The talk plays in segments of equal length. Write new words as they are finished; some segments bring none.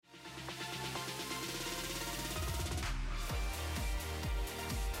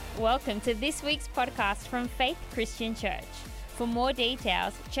Welcome to this week's podcast from Faith Christian Church. For more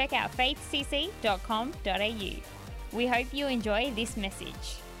details, check out faithcc.com.au. We hope you enjoy this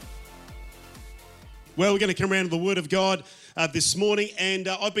message. Well, we're going to come around to the Word of God this morning, and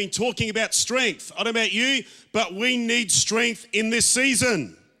I've been talking about strength. I don't know about you, but we need strength in this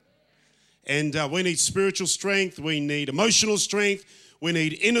season. And we need spiritual strength, we need emotional strength, we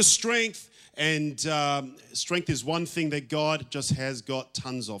need inner strength, and strength is one thing that God just has got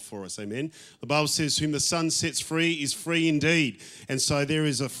tons of for us, amen? The Bible says, whom the Son sets free is free indeed. And so there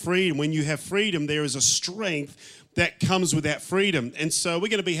is a freedom. When you have freedom, there is a strength that comes with that freedom. And so we're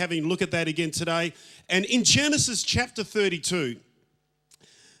going to be having a look at that again today. And in Genesis chapter 32,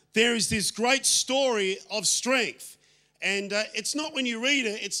 there is this great story of strength. And it's not when you read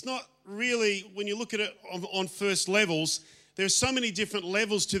it, it's not really when you look at it on first levels. There's so many different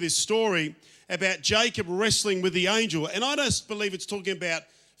levels to this story about Jacob wrestling with the angel. And I don't believe it's talking about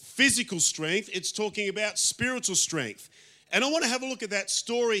physical strength, it's talking about spiritual strength. And I want to have a look at that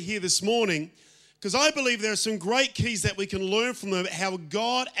story here this morning, because I believe there are some great keys that we can learn from them, how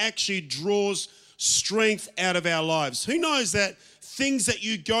God actually draws strength out of our lives. Who knows that things that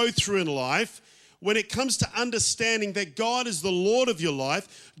you go through in life, when it comes to understanding that God is the Lord of your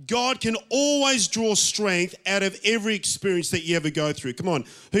life, God can always draw strength out of every experience that you ever go through. Come on,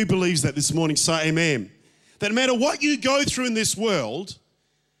 who believes that this morning? Say amen. That no matter what you go through in this world,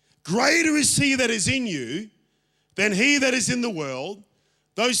 greater is He that is in you than he that is in the world.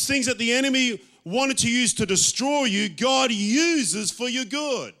 Those things that the enemy wanted to use to destroy you, God uses for your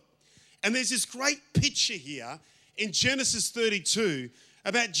good. And there's this great picture here in Genesis 32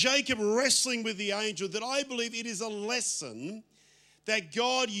 about Jacob wrestling with the angel, that I believe it is a lesson that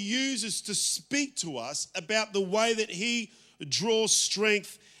God uses to speak to us about the way that He draws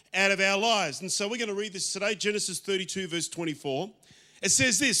strength out of our lives. And so we're going to read this today, Genesis 32 verse 24. It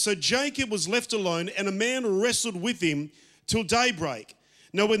says this, so Jacob was left alone, and a man wrestled with him till daybreak.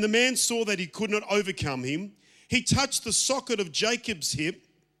 Now when the man saw that he could not overcome him, he touched the socket of Jacob's hip,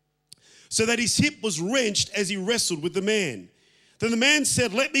 so that his hip was wrenched as he wrestled with the man. Then the man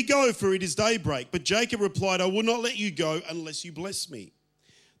said, let me go, for it is daybreak. But Jacob replied, I will not let you go unless you bless me.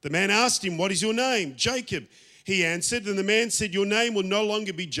 The man asked him, what is your name? Jacob, he answered. Then the man said, your name will no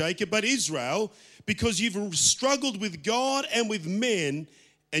longer be Jacob, but Israel, because you've struggled with God and with men,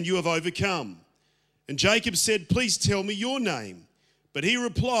 and you have overcome. And Jacob said, please tell me your name. But he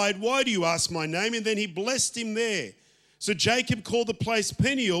replied, why do you ask my name? And then he blessed him there. So Jacob called the place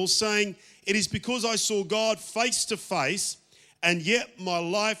Peniel, saying, it is because I saw God face to face, and yet my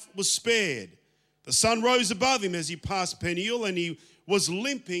life was spared. The sun rose above him as he passed Peniel, and he was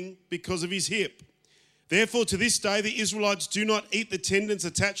limping because of his hip. Therefore, to this day, the Israelites do not eat the tendons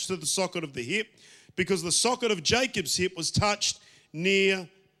attached to the socket of the hip, because the socket of Jacob's hip was touched near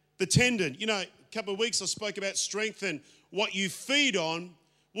the tendon. You know, a couple of weeks I spoke about strength, and what you feed on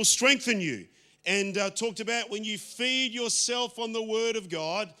will strengthen you. And talked about when you feed yourself on the Word of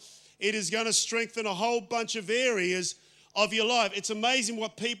God, it is going to strengthen a whole bunch of areas of your life. It's amazing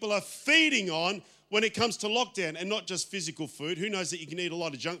what people are feeding on when it comes to lockdown, and not just physical food. Who knows that you can eat a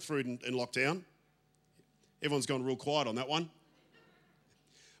lot of junk food in lockdown? Everyone's gone real quiet on that one.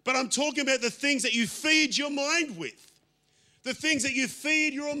 But I'm talking about the things that you feed your mind with, the things that you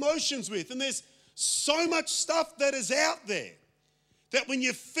feed your emotions with. And there's so much stuff that is out there that when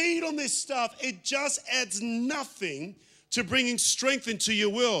you feed on this stuff, it just adds nothing to bringing strength into your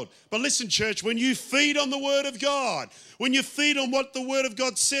world. But listen, church, when you feed on the Word of God, when you feed on what the Word of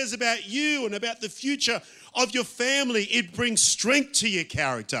God says about you and about the future of your family, it brings strength to your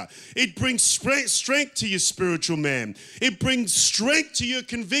character. It brings strength to your spiritual man. It brings strength to your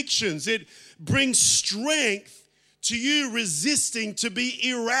convictions. It brings strength to you resisting to be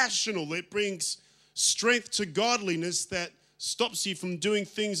irrational. It brings strength to godliness that stops you from doing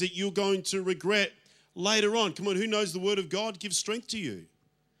things that you're going to regret later on. Come on, who knows the Word of God gives strength to you?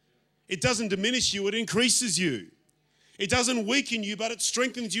 It doesn't diminish you, it increases you. It doesn't weaken you, but it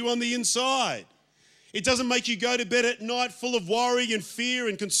strengthens you on the inside. It doesn't make you go to bed at night full of worry and fear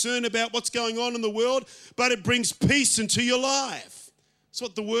and concern about what's going on in the world, but it brings peace into your life. That's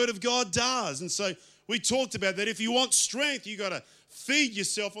what the Word of God does. And so we talked about that. If you want strength, you got to feed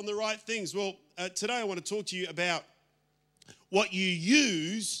yourself on the right things. Well, today I want to talk to you about what you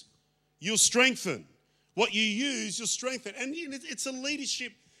use, you'll strengthen. What you use, you'll strengthen. And it's a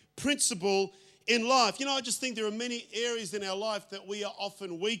leadership principle in life. You know, I just think there are many areas in our life that we are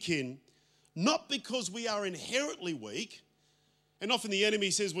often weak in, not because we are inherently weak. And often the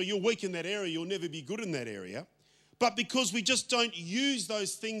enemy says, well, you're weak in that area, you'll never be good in that area. But because we just don't use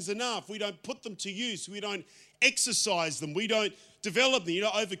those things enough, we don't put them to use, we don't exercise them, we don't develop them. You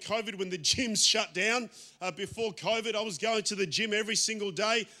know, over COVID, when the gyms shut down, before COVID, I was going to the gym every single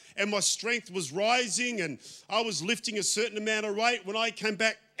day and my strength was rising and I was lifting a certain amount of weight. When I came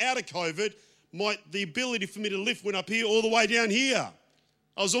back out of COVID, the ability for me to lift went up here all the way down here.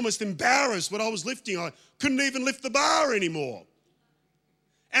 I was almost embarrassed when I was lifting. I couldn't even lift the bar anymore.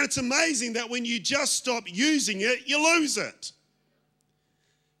 And it's amazing that when you just stop using it, you lose it.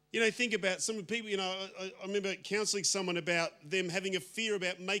 You know, think about some of the people, you know, I remember counseling someone about them having a fear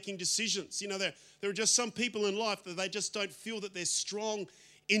about making decisions. You know, there are just some people in life that they just don't feel that they're strong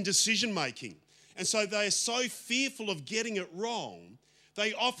in decision making. And so they are so fearful of getting it wrong,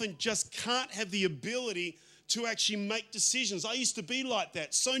 they often just can't have the ability to actually make decisions. I used to be like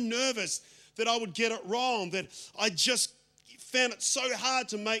that, so nervous that I would get it wrong, that I just found it so hard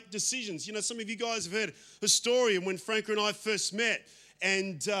to make decisions. You know, some of you guys have heard a story of when Franca and I first met.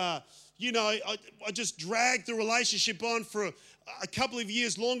 And, you know, I just dragged the relationship on for a couple of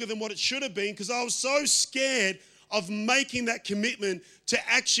years longer than what it should have been because I was so scared of making that commitment to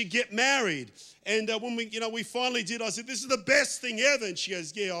actually get married. And when we finally did, I said, this is the best thing ever. And she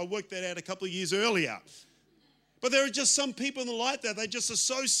goes, yeah, I worked that out a couple of years earlier. But there are just some people like that. They just are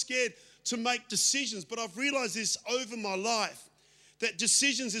so scared to make decisions. But I've realized this over my life, that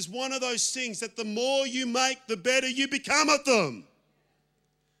decisions is one of those things that the more you make, the better you become at them.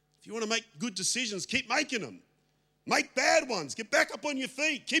 If you want to make good decisions, keep making them. Make bad ones. Get back up on your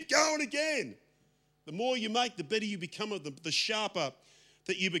feet. Keep going again. The more you make, the better you become at them, the sharper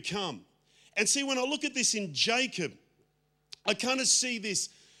that you become. And see, when I look at this in Jacob, I kind of see this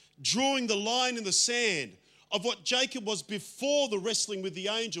drawing the line in the sand of what Jacob was before the wrestling with the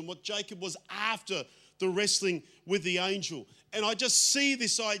angel and what Jacob was after the wrestling with the angel. And I just see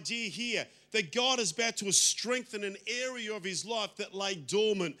this idea here that God is about to strengthen an area of his life that lay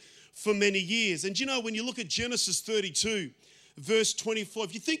dormant for many years. And you know, when you look at Genesis 32, verse 24,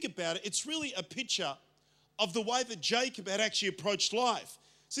 if you think about it, it's really a picture of the way that Jacob had actually approached life.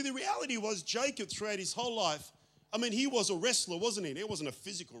 See, the reality was Jacob throughout his whole life, I mean, he was a wrestler, wasn't he? He wasn't a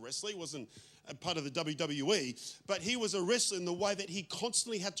physical wrestler. He wasn't a part of the WWE, but he was a wrestler in the way that he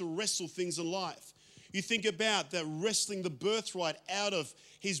constantly had to wrestle things in life. You think about that wrestling the birthright out of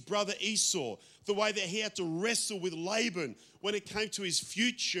his brother Esau, the way that he had to wrestle with Laban when it came to his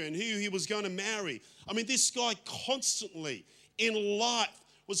future and who he was going to marry. I mean, this guy constantly in life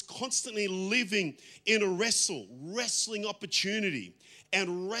was constantly living in a wrestling opportunity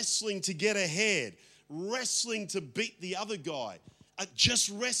and wrestling to get ahead, wrestling to beat the other guy, just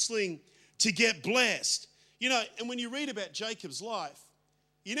wrestling to get blessed. You know, and when you read about Jacob's life,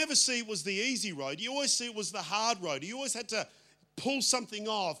 you never see it was the easy road. You always see it was the hard road. He always had to pull something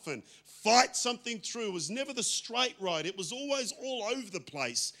off and fight something through. It was never the straight road. It was always all over the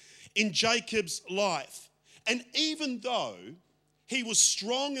place in Jacob's life. And even though he was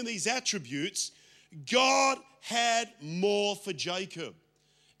strong in these attributes, God had more for Jacob.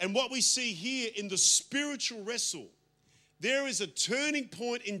 And what we see here in the spiritual wrestle, there is a turning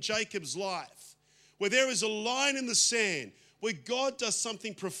point in Jacob's life where there is a line in the sand where God does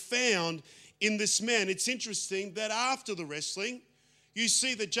something profound in this man. It's interesting that after the wrestling, you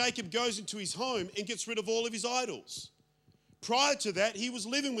see that Jacob goes into his home and gets rid of all of his idols. Prior to that, he was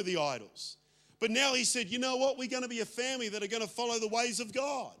living with the idols. But now he said, you know what? We're going to be a family that are going to follow the ways of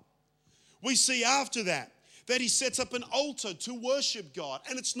God. We see after that he sets up an altar to worship God.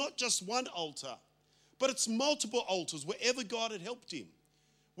 And it's not just one altar, but it's multiple altars wherever God had helped him,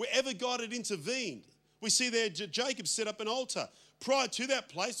 wherever God had intervened. We see there Jacob set up an altar. Prior to that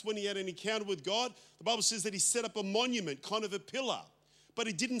place, when he had an encounter with God, the Bible says that he set up a monument, kind of a pillar. But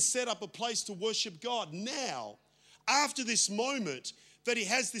he didn't set up a place to worship God. Now, after this moment that he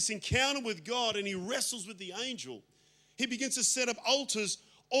has this encounter with God and he wrestles with the angel, he begins to set up altars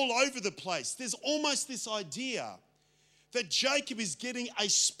all over the place. There's almost this idea that Jacob is getting a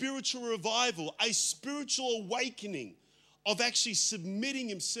spiritual revival, a spiritual awakening of actually submitting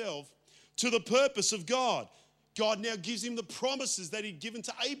himself to the purpose of God. God now gives him the promises that he'd given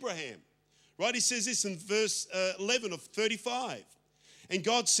to Abraham. Right? He says this in verse 11 of 35. And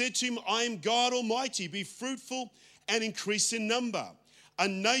God said to him, I am God Almighty, be fruitful and increase in number. A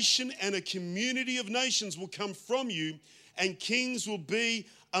nation and a community of nations will come from you, and kings will be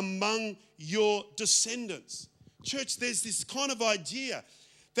among your descendants. Church, there's this kind of idea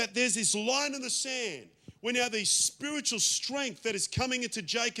that there's this line in the sand We now have the spiritual strength that is coming into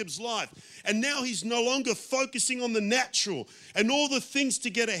Jacob's life. And now he's no longer focusing on the natural and all the things to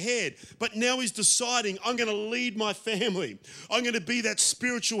get ahead. But now he's deciding, I'm going to lead my family. I'm going to be that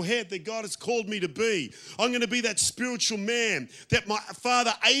spiritual head that God has called me to be. I'm going to be that spiritual man that my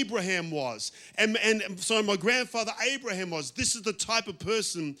father Abraham was. And my grandfather Abraham was. This is the type of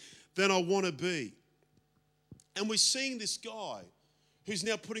person that I want to be. And we're seeing this guy who's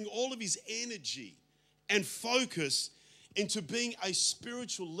now putting all of his energy and focus into being a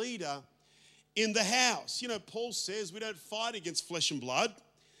spiritual leader in the house. You know, Paul says we don't fight against flesh and blood.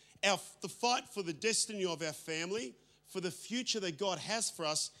 The fight for the destiny of our family, for the future that God has for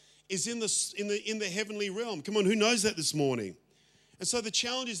us, is in the heavenly realm. Come on, who knows that this morning? And so the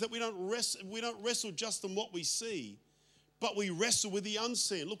challenge is that we don't wrestle just on what we see, but we wrestle with the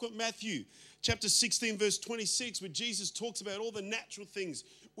unseen. Look what Matthew chapter 16, verse 26, where Jesus talks about all the natural things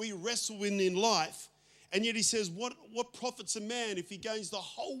we wrestle with in life. And yet he says, what profits a man if he gains the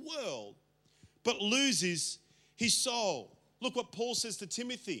whole world but loses his soul? Look what Paul says to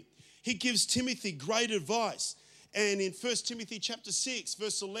Timothy. He gives Timothy great advice. And in 1 Timothy chapter 6,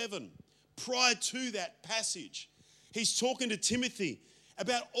 verse 11, prior to that passage, he's talking to Timothy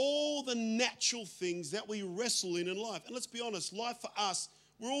about all the natural things that we wrestle in life. And let's be honest, life for us,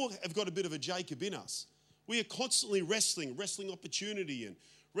 we all have got a bit of a Jacob in us. We are constantly wrestling opportunity and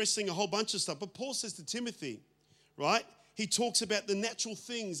wrestling a whole bunch of stuff. But Paul says to Timothy, right, he talks about the natural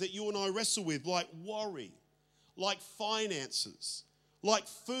things that you and I wrestle with, like worry, like finances, like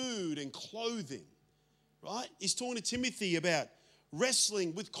food and clothing, right? He's talking to Timothy about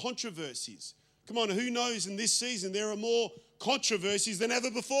wrestling with controversies. Come on, who knows in this season there are more controversies than ever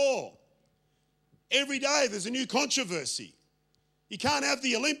before. Every day there's a new controversy. You can't have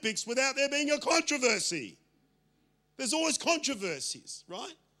the Olympics without there being a controversy. There's always controversies,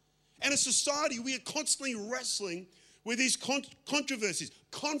 right? And as a society, we are constantly wrestling with these controversies,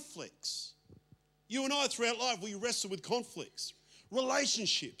 conflicts. You and I, throughout life, we wrestle with conflicts,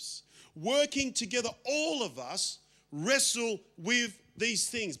 relationships, working together. All of us wrestle with these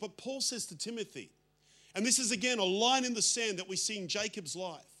things. But Paul says to Timothy, and this is again a line in the sand that we see in Jacob's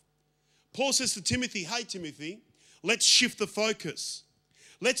life. Paul says to Timothy, hey, Timothy, let's shift the focus.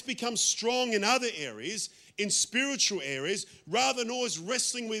 Let's become strong in other areas, in spiritual areas, rather than always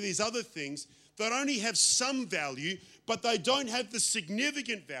wrestling with these other things that only have some value, but they don't have the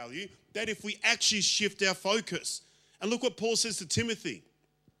significant value that if we actually shift our focus. And look what Paul says to Timothy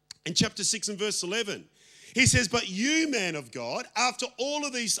in chapter 6 and verse 11. He says, but you, man of God, after all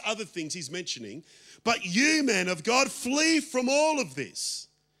of these other things he's mentioning, but you, man of God, flee from all of this.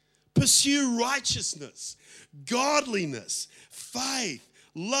 Pursue righteousness, godliness, faith,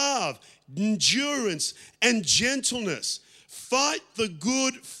 love, endurance, and gentleness. Fight the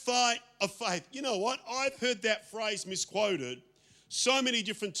good fight of faith. You know what? I've heard that phrase misquoted so many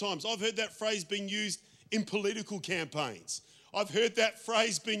different times. I've heard that phrase being used in political campaigns. I've heard that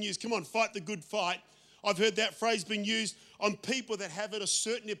phrase being used, come on, fight the good fight. I've heard that phrase being used on people that have a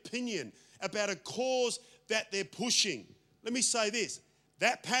certain opinion about a cause that they're pushing. Let me say this.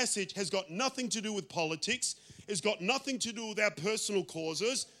 That passage has got nothing to do with politics. It's got nothing to do with our personal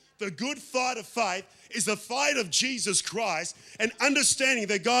causes. The good fight of faith is the fight of Jesus Christ and understanding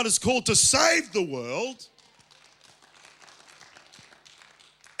that God is called to save the world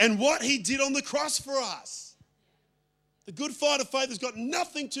and what he did on the cross for us. The good fight of faith has got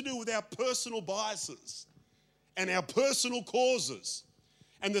nothing to do with our personal biases and our personal causes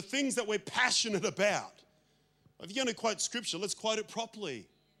and the things that we're passionate about. If you're going to quote scripture, let's quote it properly.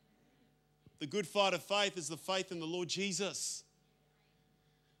 The good fight of faith is the faith in the Lord Jesus.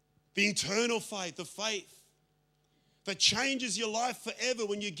 The eternal faith, the faith that changes your life forever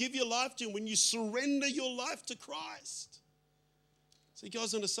when you give your life to him, when you surrender your life to Christ. So he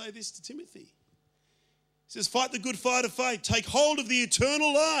goes on to say this to Timothy. He says, fight the good fight of faith. Take hold of the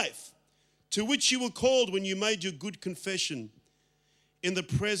eternal life to which you were called when you made your good confession in the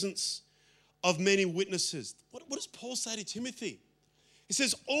presence of many witnesses. What does Paul say to Timothy? He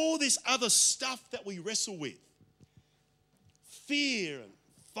says, all this other stuff that we wrestle with, fear and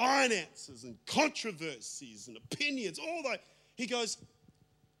finances and controversies and opinions, all that, he goes,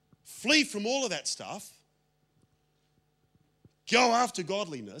 flee from all of that stuff. Go after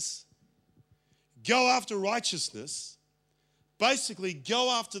godliness. Go after righteousness. Basically, go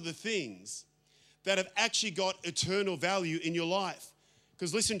after the things that have actually got eternal value in your life.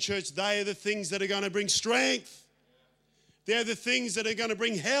 Because listen, church, they are the things that are going to bring strength. They're the things that are going to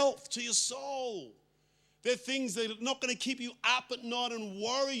bring health to your soul. They're things that are not going to keep you up at night and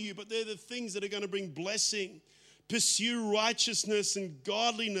worry you, but they're the things that are going to bring blessing. Pursue righteousness and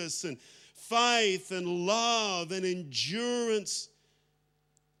godliness and faith and love and endurance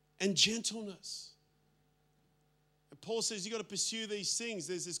and gentleness. And Paul says you've got to pursue these things.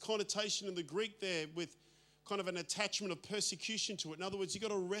 There's this connotation in the Greek there with kind of an attachment of persecution to it. In other words, you've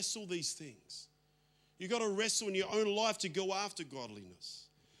got to wrestle these things. You've got to wrestle in your own life to go after godliness,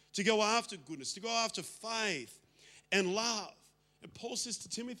 to go after goodness, to go after faith and love. And Paul says to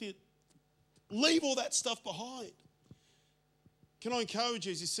Timothy, leave all that stuff behind. Can I encourage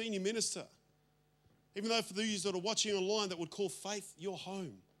you as your senior minister, even though for those that are watching online that would call faith your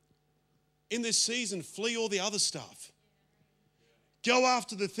home, in this season, flee all the other stuff. Go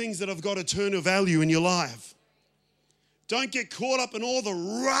after the things that have got eternal value in your life. Don't get caught up in all the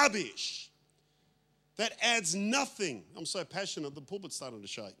rubbish that adds nothing. I'm so passionate, the pulpit's starting to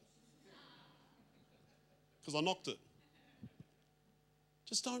shake because I knocked it.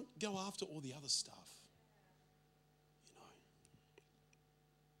 Just don't go after all the other stuff. You know.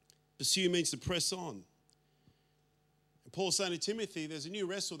 Pursue means to press on. And Paul's saying to Timothy, there's a new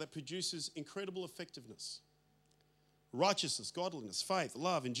wrestle that produces incredible effectiveness. Righteousness, godliness, faith,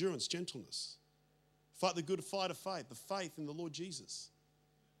 love, endurance, gentleness. Fight the good fight of faith, the faith in the Lord Jesus.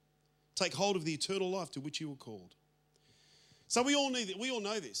 Take hold of the eternal life to which you were called. So we all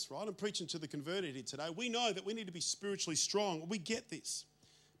know this, right? I'm preaching to the converted here today. We know that we need to be spiritually strong. We get this.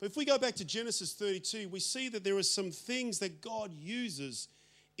 But if we go back to Genesis 32, we see that there are some things that God uses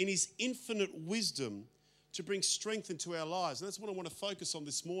in his infinite wisdom to bring strength into our lives. And that's what I want to focus on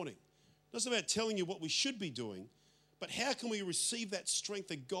this morning. Not about telling you what we should be doing, but how can we receive that strength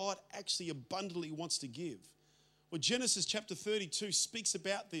that God actually abundantly wants to give? Well, Genesis chapter 32 speaks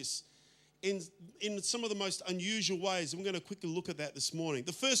about this in some of the most unusual ways. And we're going to quickly look at that this morning.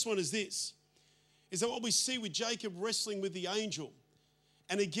 The first one is this, is that what we see with Jacob wrestling with the angel,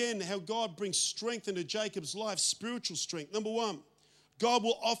 and again, how God brings strength into Jacob's life, spiritual strength. Number one, God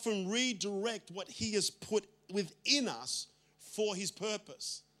will often redirect what he has put within us for his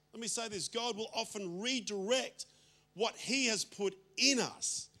purpose. Let me say this, God will often redirect what he has put in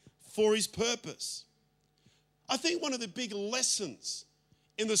us for his purpose. I think one of the big lessons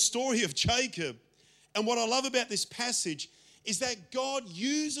in the story of Jacob, and what I love about this passage, is that God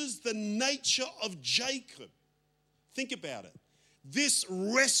uses the nature of Jacob. Think about it. This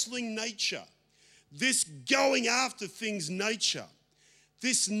wrestling nature, this going after things nature,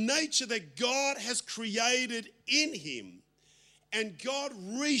 this nature that God has created in him, and God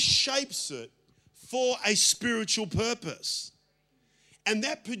reshapes it for a spiritual purpose. And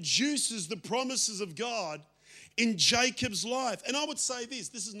that produces the promises of God in Jacob's life. And I would say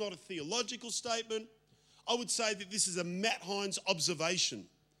this is not a theological statement. I would say that this is a Matt Hines observation.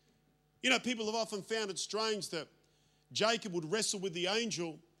 You know, people have often found it strange that Jacob would wrestle with the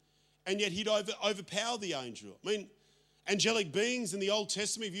angel and yet he'd overpower the angel. I mean, angelic beings in the Old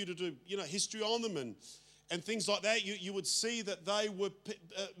Testament, if you were to do history on them and things like that, you would see that they were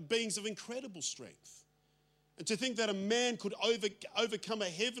beings of incredible strength. And to think that a man could overcome a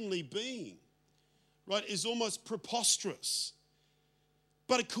heavenly being, right, is almost preposterous.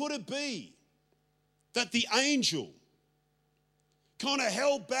 But could it be that the angel kind of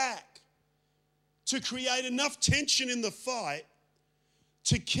held back to create enough tension in the fight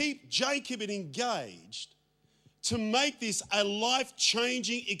to keep Jacob engaged, to make this a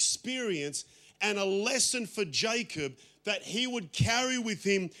life-changing experience and a lesson for Jacob that he would carry with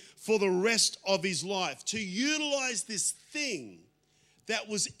him for the rest of his life, to utilize this thing that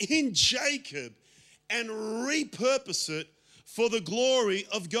was in Jacob and repurpose it for the glory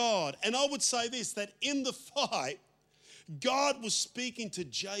of God. And I would say this, that in the fight, God was speaking to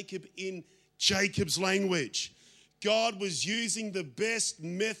Jacob in Jacob's language. God was using the best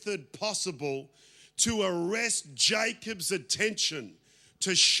method possible to arrest Jacob's attention,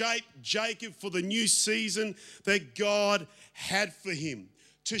 to shape Jacob for the new season that God had for him,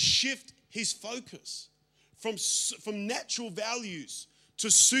 to shift his focus from natural values to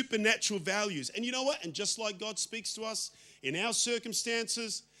supernatural values. And you know what? And just like God speaks to us in our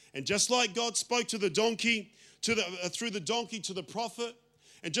circumstances, and just like God spoke to the donkey, through the donkey to the prophet,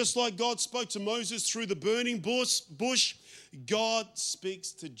 and just like God spoke to Moses through the burning bush, God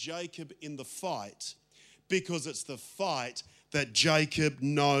speaks to Jacob in the fight, because it's the fight that Jacob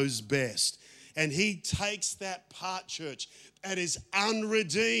knows best. And he takes that part, church, that is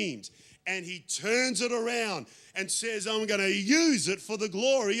unredeemed, and he turns it around and says, I'm going to use it for the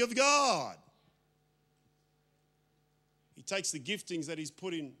glory of God. He takes the giftings that he's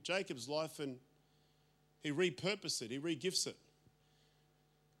put in Jacob's life and he repurposes it, he regifts it.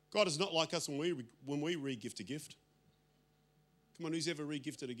 God is not like us when we re-gift a gift. Come on, who's ever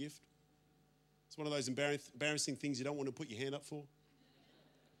re-gifted a gift? It's one of those embarrassing things you don't want to put your hand up for.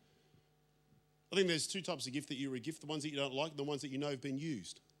 I think there's two types of gift that you re-gift, the ones that you don't like and the ones that you know have been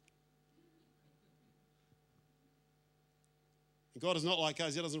used. And God is not like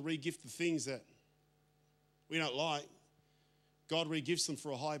us. He doesn't re-gift the things that we don't like. God re-gifts them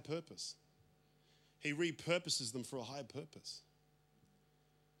for a higher purpose. He repurposes them for a higher purpose.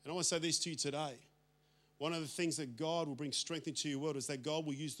 And I want to say this to you today. One of the things that God will bring strength into your world is that God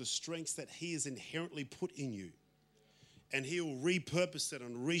will use the strengths that He has inherently put in you. And He will repurpose it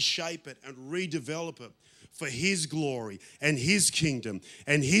and reshape it and redevelop it for His glory and His kingdom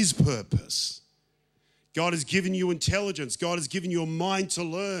and His purpose. God has given you intelligence. God has given you a mind to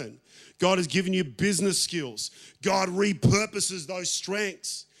learn. God has given you business skills. God repurposes those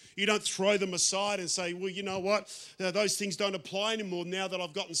strengths. You don't throw them aside and say, well, you know what? Those things don't apply anymore now that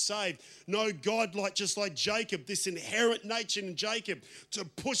I've gotten saved. No, God, just like Jacob, this inherent nature in Jacob to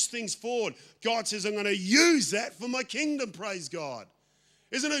push things forward. God says, I'm going to use that for my kingdom, praise God.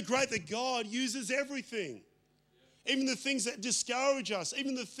 Isn't it great that God uses everything? Even the things that discourage us,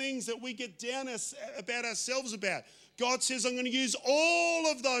 even the things that we get down about ourselves about. God says, I'm going to use all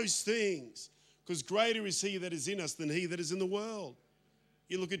of those things because greater is He that is in us than he that is in the world.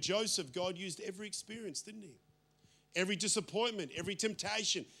 You look at Joseph, God used every experience, didn't He? Every disappointment, every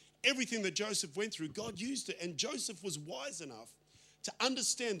temptation, everything that Joseph went through, God used it. And Joseph was wise enough to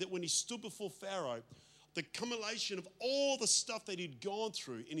understand that when he stood before Pharaoh, the accumulation of all the stuff that he'd gone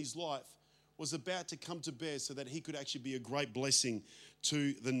through in his life was about to come to bear so that he could actually be a great blessing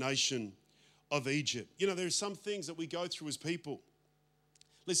to the nation of Egypt. You know, there are some things that we go through as people.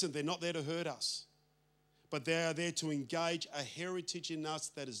 Listen, they're not there to hurt us, but they are there to engage a heritage in us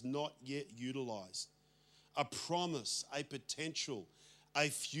that is not yet utilized, a promise, a potential, a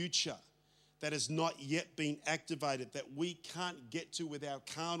future that has not yet been activated, that we can't get to with our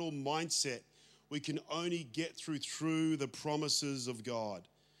carnal mindset. We can only get through the promises of God.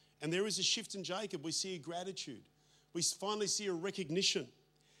 And there is a shift in Jacob. We see a gratitude. We finally see a recognition.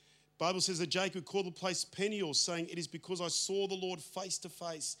 The Bible says that Jacob called the place Peniel, saying, it is because I saw the Lord face to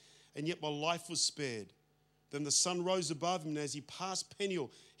face, and yet my life was spared. Then the sun rose above him, and as he passed Peniel,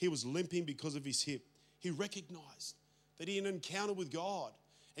 he was limping because of his hip. He recognized that he had an encounter with God,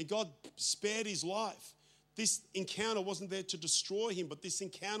 and God spared his life. This encounter wasn't there to destroy him, but this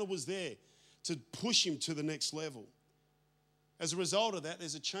encounter was there to push him to the next level. As a result of that,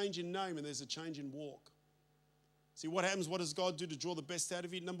 there's a change in name and there's a change in walk. See, what happens? What does God do to draw the best out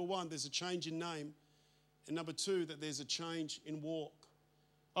of you? Number one, there's a change in name. And number two, that there's a change in walk.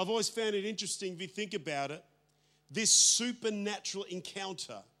 I've always found it interesting, if you think about it, this supernatural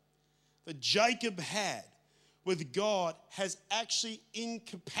encounter that Jacob had with God has actually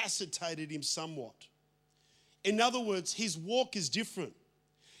incapacitated him somewhat. In other words, his walk is different.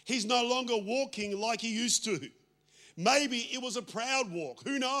 He's no longer walking like he used to. Maybe it was a proud walk.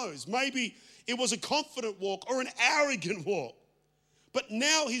 Who knows? Maybe it was a confident walk or an arrogant walk. But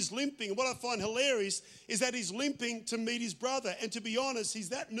now he's limping. What I find hilarious is that he's limping to meet his brother. And to be honest, he's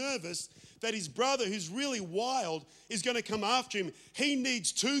that nervous that his brother, who's really wild, is going to come after him. He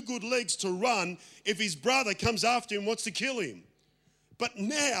needs two good legs to run if his brother comes after him and wants to kill him. But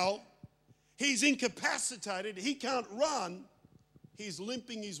now he's incapacitated. He can't run. He's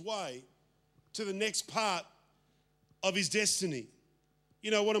limping his way to the next part of his destiny. You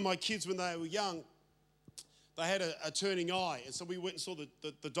know, one of my kids, when they were young, they had a turning eye. And so we went and saw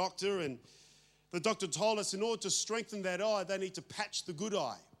the doctor, and the doctor told us in order to strengthen that eye, they need to patch the good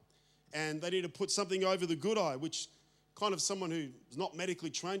eye. And they need to put something over the good eye, which kind of someone who's not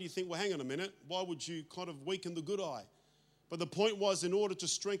medically trained, you think, well, hang on a minute, why would you kind of weaken the good eye? But the point was, in order to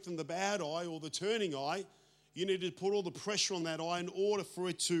strengthen the bad eye or the turning eye, you need to put all the pressure on that eye in order for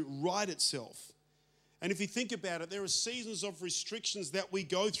it to right itself. And if you think about it, there are seasons of restrictions that we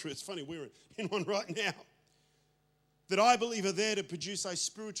go through. It's funny, we're in one right now, that I believe are there to produce a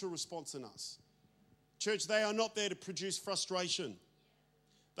spiritual response in us. Church, they are not there to produce frustration.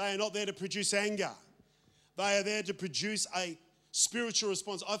 They are not there to produce anger. They are there to produce a spiritual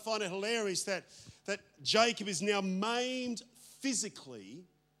response. I find it hilarious that Jacob is now maimed physically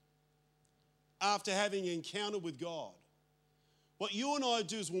after having an encounter with God. What you and I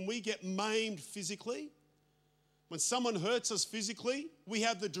do is when we get maimed physically, when someone hurts us physically, we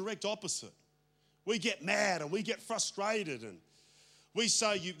have the direct opposite. We get mad and we get frustrated and we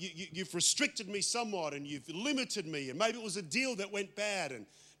say, you've restricted me somewhat and you've limited me, and maybe it was a deal that went bad and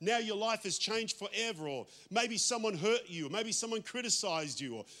now your life has changed forever, or maybe someone hurt you, or maybe someone criticized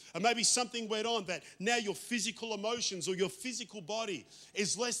you, or maybe something went on that now your physical emotions or your physical body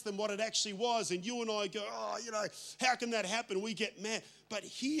is less than what it actually was, and you and I go, oh, you know, how can that happen? We get mad. But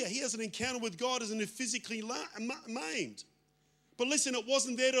here, he has an encounter with God, isn't he, physically maimed. But listen, it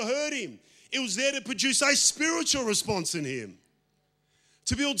wasn't there to hurt him. It was there to produce a spiritual response in him,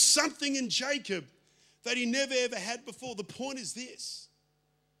 to build something in Jacob that he never ever had before. The point is this,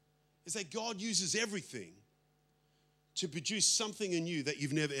 is that God uses everything to produce something in you that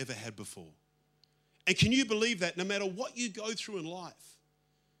you've never ever had before. And can you believe that no matter what you go through in life,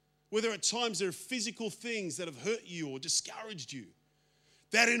 whether at times there are physical things that have hurt you or discouraged you,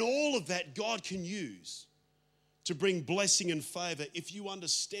 that in all of that God can use to bring blessing and favor if you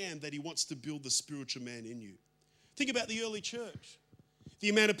understand that he wants to build the spiritual man in you. Think about the early church, the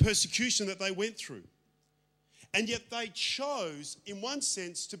amount of persecution that they went through. And yet they chose, in one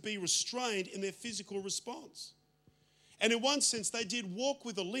sense, to be restrained in their physical response. And in one sense, they did walk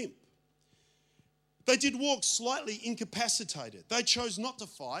with a limp. They did walk slightly incapacitated. They chose not to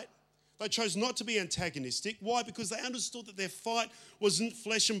fight. They chose not to be antagonistic. Why? Because they understood that their fight wasn't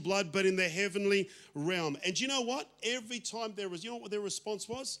flesh and blood, but in the heavenly realm. And you know what? Every time you know what their response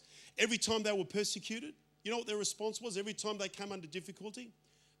was? Every time they were persecuted, you know what their response was? Every time they came under difficulty,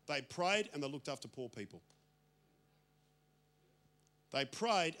 they prayed and they looked after poor people. They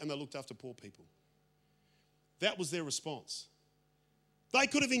prayed and they looked after poor people. That was their response. They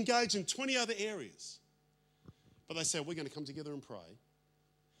could have engaged in 20 other areas, but they said, we're going to come together and pray,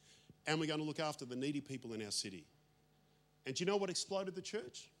 and we're going to look after the needy people in our city. And do you know what exploded the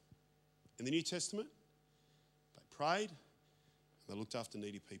church? In the New Testament, they prayed and they looked after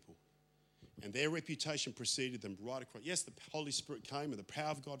needy people. And their reputation preceded them right across. Yes, the Holy Spirit came and the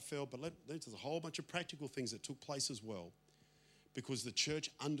power of God fell, but there's a whole bunch of practical things that took place as well, because the church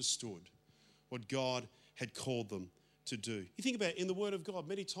understood what God had called them to do. You think about it, in the Word of God,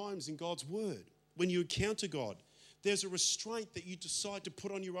 many times in God's Word, when you encounter God, there's a restraint that you decide to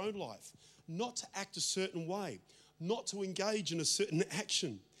put on your own life, not to act a certain way, not to engage in a certain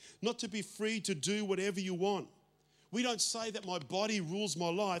action, not to be free to do whatever you want. We don't say that my body rules my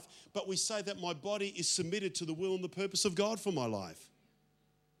life, but we say that my body is submitted to the will and the purpose of God for my life.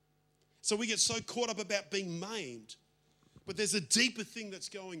 So we get so caught up about being maimed, but there's a deeper thing that's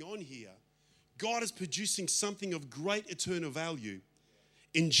going on here. God is producing something of great eternal value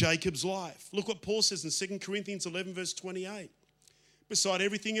in Jacob's life. Look what Paul says in 2 Corinthians 11, verse 28. Beside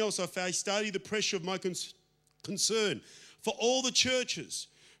everything else, I face daily the pressure of my concern for all the churches.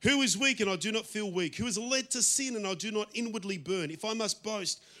 Who is weak and I do not feel weak? Who is led to sin and I do not inwardly burn? If I must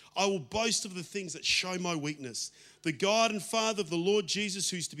boast, I will boast of the things that show my weakness. The God and Father of the Lord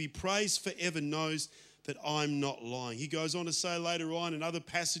Jesus, who's to be praised forever, knows that I'm not lying. He goes on to say later on in other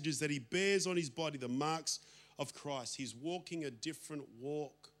passages that he bears on his body the marks of Christ. He's walking a different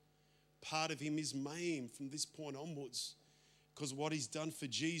walk. Part of him is maimed from this point onwards because of what he's done for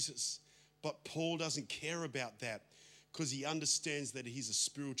Jesus. But Paul doesn't care about that because he understands that he's a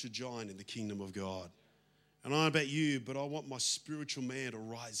spiritual giant in the kingdom of God. And I don't know about you, but I want my spiritual man to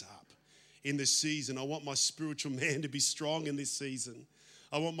rise up in this season. I want my spiritual man to be strong in this season.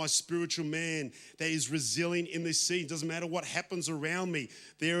 I want my spiritual man that is resilient in this season. Doesn't matter what happens around me.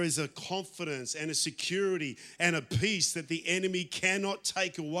 There is a confidence and a security and a peace that the enemy cannot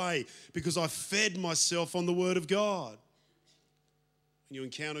take away because I fed myself on the word of God. When you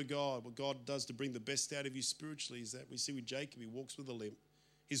encounter God, what God does to bring the best out of you spiritually is that we see with Jacob, he walks with a limp.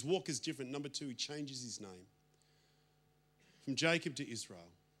 His walk is different. Number two, he changes his name from Jacob to Israel.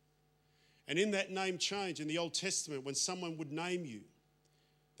 And in that name change in the Old Testament, when someone would name you,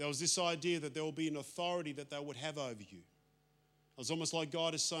 there was this idea that there will be an authority that they would have over you. It was almost like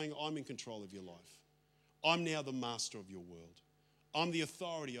God is saying, I'm in control of your life. I'm now the master of your world. I'm the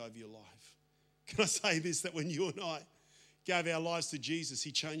authority over your life. Can I say this, that when you and I gave our lives to Jesus,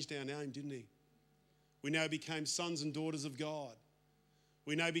 he changed our name, didn't he? We now became sons and daughters of God.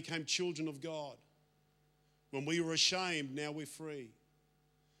 We now became children of God. When we were ashamed, now we're free.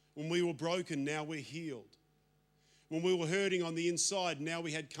 When we were broken, now we're healed. When we were hurting on the inside, now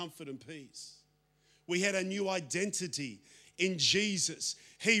we had comfort and peace. We had a new identity in Jesus.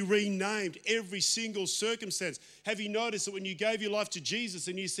 He renamed every single circumstance. Have you noticed that when you gave your life to Jesus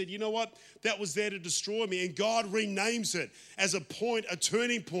and you said, you know what, that was there to destroy me, and God renames it as a point, a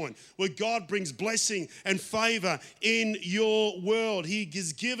turning point where God brings blessing and favor in your world. He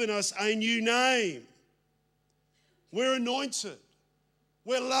has given us a new name. We're anointed.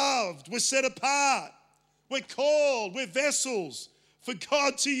 We're loved. We're set apart. We're called, we're vessels for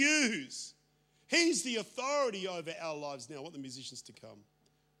God to use. He's the authority over our lives now. I want the musicians to come.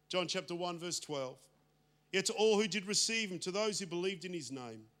 John chapter 1, verse 12. Yet to all who did receive him, to those who believed in his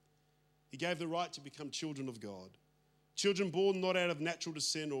name, he gave the right to become children of God. Children born not out of natural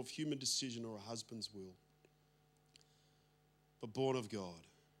descent or of human decision or a husband's will, but born of God.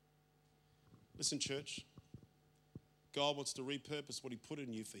 Listen, church, God wants to repurpose what he put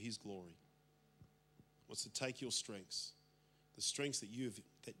in you for his glory. wants to take your strengths, the strengths that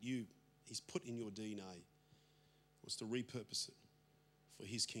He's put in your DNA, wants to repurpose it for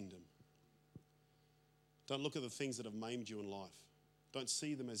His kingdom. Don't look at the things that have maimed you in life. Don't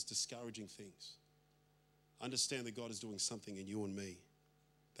see them as discouraging things. Understand that God is doing something in you and me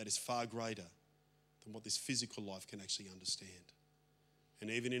that is far greater than what this physical life can actually understand. And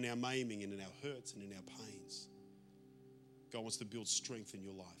even in our maiming and in our hurts and in our pains, God wants to build strength in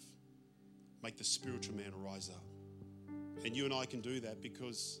your life. Make the spiritual man rise up. And you and I can do that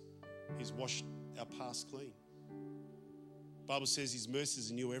because He's washed our past clean. The Bible says His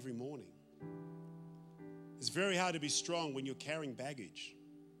mercies are new every morning. It's very hard to be strong when you're carrying baggage.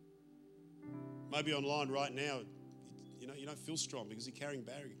 Maybe online right now, you don't feel strong because you're carrying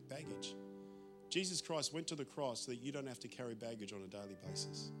baggage. Jesus Christ went to the cross so that you don't have to carry baggage on a daily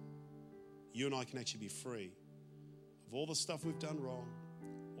basis. You and I can actually be free of all the stuff we've done wrong,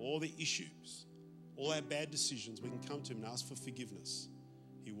 all the issues, all our bad decisions. We can come to Him and ask for forgiveness.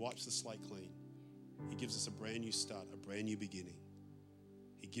 He wipes the slate clean. He gives us a brand new start, a brand new beginning.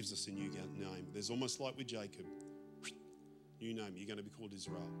 He gives us a new name. There's almost like with Jacob, new name, you're going to be called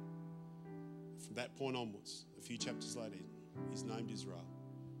Israel. From that point onwards, a few chapters later, He's named Israel.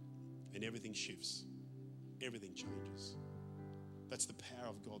 And everything shifts. Everything changes. That's the power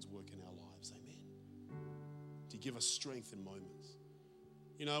of God's work in our lives. Amen. To give us strength in moments.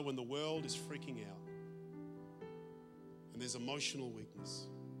 You know, when the world is freaking out and there's emotional weakness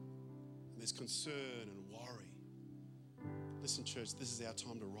and there's concern and worry. Listen, church, this is our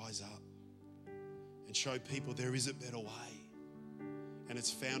time to rise up and show people there is a better way. And it's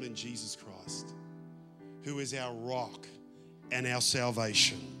found in Jesus Christ, who is our rock and our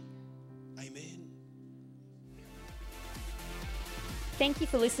salvation. Amen. Thank you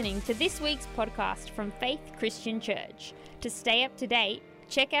for listening to this week's podcast from Faith Christian Church. To stay up to date,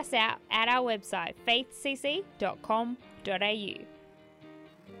 check us out at our website, faithcc.com.au.